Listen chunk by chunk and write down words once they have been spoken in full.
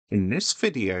In this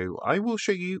video, I will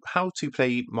show you how to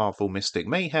play Marvel Mystic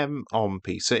Mayhem on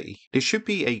PC. This should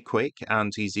be a quick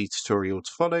and easy tutorial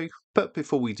to follow, but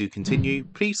before we do continue,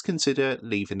 please consider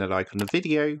leaving a like on the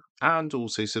video and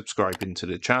also subscribing to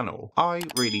the channel. I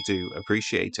really do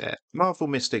appreciate it. Marvel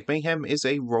Mystic Mayhem is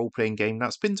a role-playing game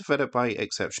that's been developed by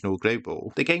Exceptional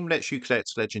Global. The game lets you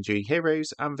collect legendary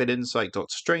heroes and villains like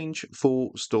Doctor Strange, Thor,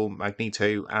 Storm,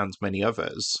 Magneto, and many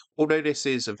others. Although this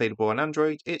is available on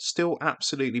Android, it's still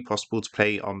absolutely possible to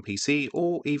play on PC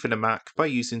or even a Mac by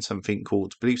using something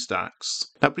called BlueStacks.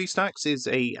 Now, BlueStacks is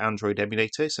an Android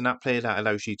emulator. It's an app player that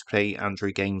allows you to play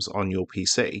Android games on your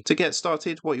PC. To get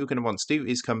started, what you're going to want to do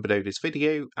is come below this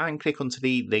video and click onto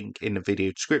the link in the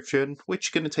video description, which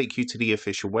is going to take you to the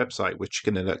official website, which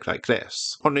is going to look like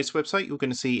this. On this website, you're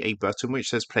going to see a button which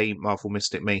says Play Marvel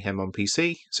Mystic Mayhem on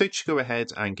PC, so just go ahead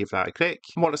and give that a click.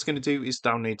 And what it's going to do is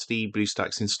download the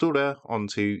BlueStacks installer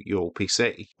onto your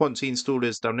PC. Once the installer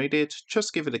is downloaded,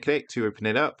 just give it a click to open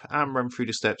it up and run through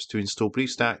the steps to install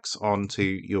BlueStacks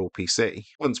onto your PC.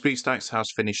 Once BlueStacks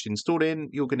has finished installing,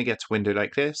 you're going to get a window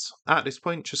like this. At this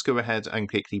point, just go ahead and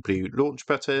click the blue launch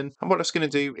button, and what it's going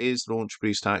to do is launch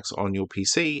BlueStacks on your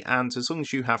PC, and as long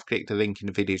as you have clicked the link in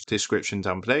the video description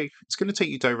down below, it's going to take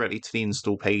you directly to the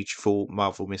install page for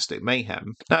Marvel Mystic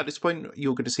Mayhem. Now at this point,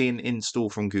 you're going to see an install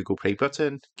from Google Play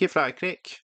button. Give that a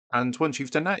click. And once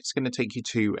you've done that, it's going to take you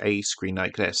to a screen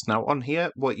like this. Now on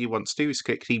here, what you want to do is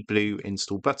click the blue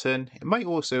install button. It might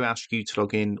also ask you to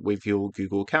log in with your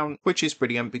Google account, which is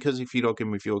brilliant because if you log in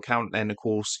with your account, then of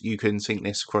course you can sync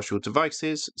this across your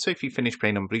devices. So if you finish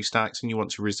playing on BlueStacks and you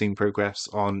want to resume progress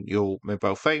on your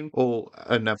mobile phone or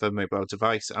another mobile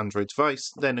device, Android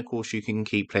device, then of course you can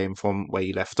keep playing from where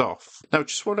you left off. Now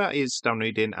just while that is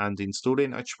downloading and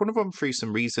installing, I just want to run through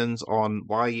some reasons on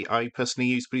why I personally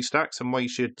use BlueStacks and why you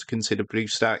should consider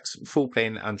BlueStacks for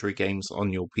playing Android games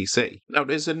on your PC. Now,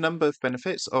 there's a number of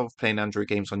benefits of playing Android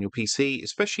games on your PC,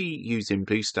 especially using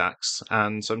BlueStacks,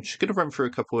 and I'm just going to run through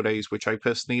a couple of those which I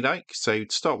personally like. So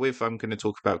to start with, I'm going to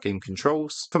talk about game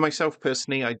controls. For myself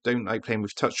personally, I don't like playing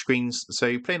with touchscreens,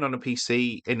 so playing on a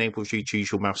PC enables you to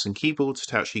use your mouse and keyboard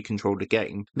to actually control the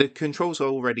game. The controls are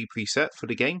already preset for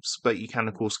the games, but you can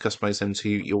of course customize them to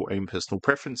your own personal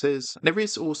preferences. There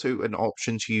is also an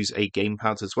option to use a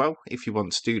gamepad as well if you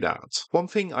want to do that. One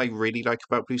thing I really like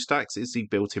about BlueStacks is the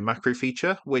built-in macro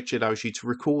feature, which allows you to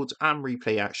record and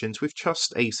replay actions with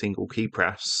just a single key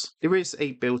press. There is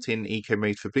a built-in eco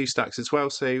mode for BlueStacks as well,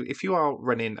 so if you are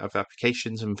running other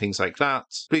applications and things like that,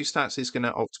 BlueStacks is going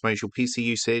to optimize your PC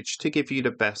usage to give you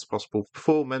the best possible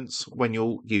performance when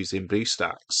you're using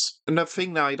BlueStacks. Another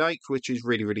thing that I like, which is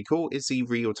really cool, is the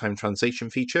real-time translation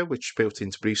feature, which is built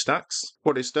into BlueStacks.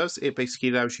 What this does, it basically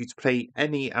allows you to play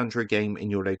any Android game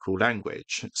in your local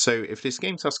language. So if this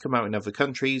game has come out in other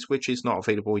countries, which is not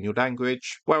available in your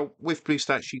language, well, with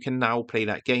BlueStacks, you can now play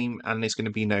that game and there's going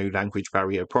to be no language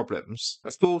barrier problems.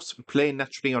 Of course, playing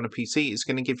naturally on a PC is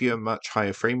going to give you a much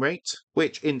higher frame rate,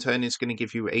 which in turn is going to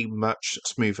give you a much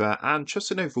smoother and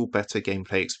just an overall better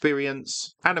gameplay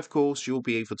experience. And of course, you'll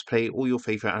be able to play all your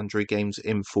favorite Android games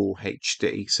in full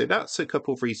HD. So that's a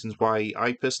couple of reasons why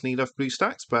I personally love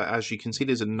BlueStacks, but as you can see,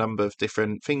 there's a number of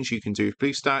different things you can do with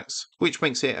BlueStacks, which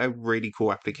makes it a really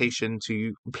cool application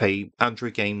to play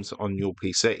Android games on your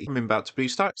PC. Coming back to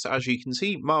BlueStacks, as you can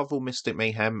see, Marvel Mystic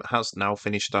Mayhem has now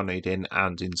finished downloading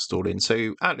and installing.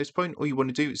 So at this point, all you want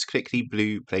to do is click the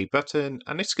blue play button,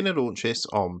 and it's going to launch this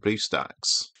on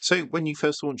BlueStacks. So when you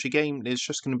first launch a game, there's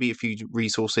just going to be a few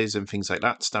resources and things like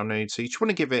that to download. So you just want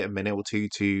to give it a minute or two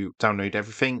to download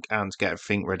everything and get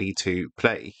everything ready to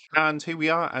play. And here we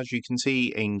are, as you can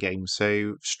see, in game.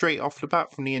 So straight off the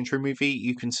bat from the intro movie,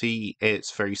 you can see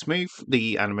it's very smooth.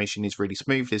 The animation is really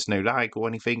smooth, there's no lag or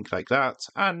anything like that,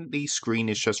 and the screen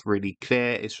is just really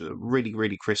clear. It's a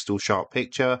really crystal sharp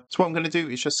picture. So what I'm going to do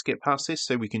is just skip past this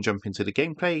so we can jump into the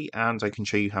gameplay and I can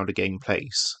show you how the game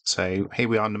plays. So here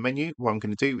we are in the menu. What I'm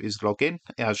going to do is log in.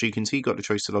 As you can see, got the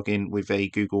choice to log in with a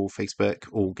Google, Facebook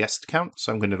or guest account,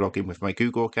 so I'm going to log in with my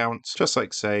Google account just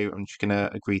like so. I'm just going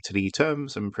to agree to the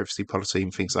terms and privacy policy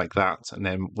and things like that, and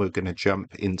then we're going to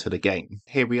jump into the game.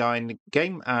 Here we are in the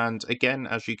game, and again,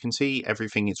 as you can see,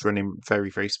 everything is running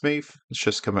very smooth. Let's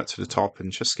just come up to the top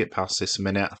and just skip past this a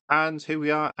minute. And here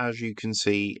we are, as you can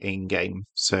see, in game.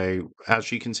 So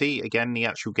as you can see, again, the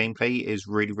actual gameplay is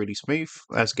really smooth.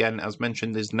 As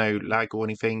mentioned, there's no lag or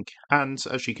anything. And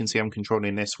as you can see, I'm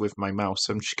controlling this with my mouse.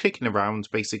 I'm just clicking around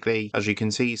basically, as you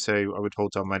can see. So I would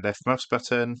hold down my left mouse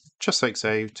button, just like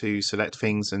so, to select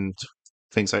things and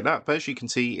things like that. But as you can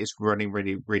see, it's running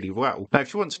really well. Now,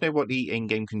 if you want to know what the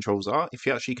in-game controls are, if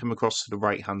you actually come across to the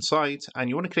right-hand side and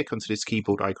you want to click onto this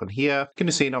keyboard icon here, you're going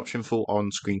to see an option for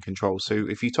on-screen controls. So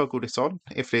if you toggle this on,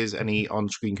 if there's any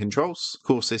on-screen controls, of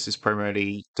course, this is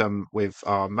primarily done with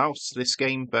our mouse, this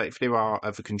game, but if there are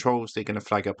other controls, they're going to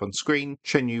flag up on screen,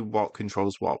 showing you what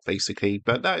controls what, basically.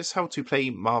 But that is how to play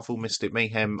Marvel Mystic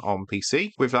Mayhem on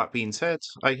PC. With that being said,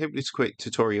 I hope this quick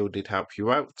tutorial did help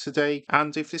you out today,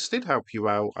 and if this did help you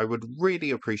out, I would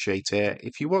really appreciate it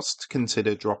if you was to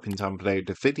consider dropping down below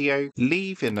the video,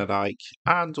 leaving a like,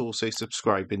 and also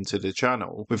subscribing to the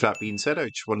channel. With that being said, I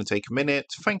just want to take a minute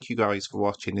to thank you guys for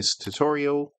watching this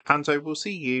tutorial, and I will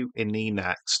see you in the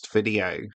next video.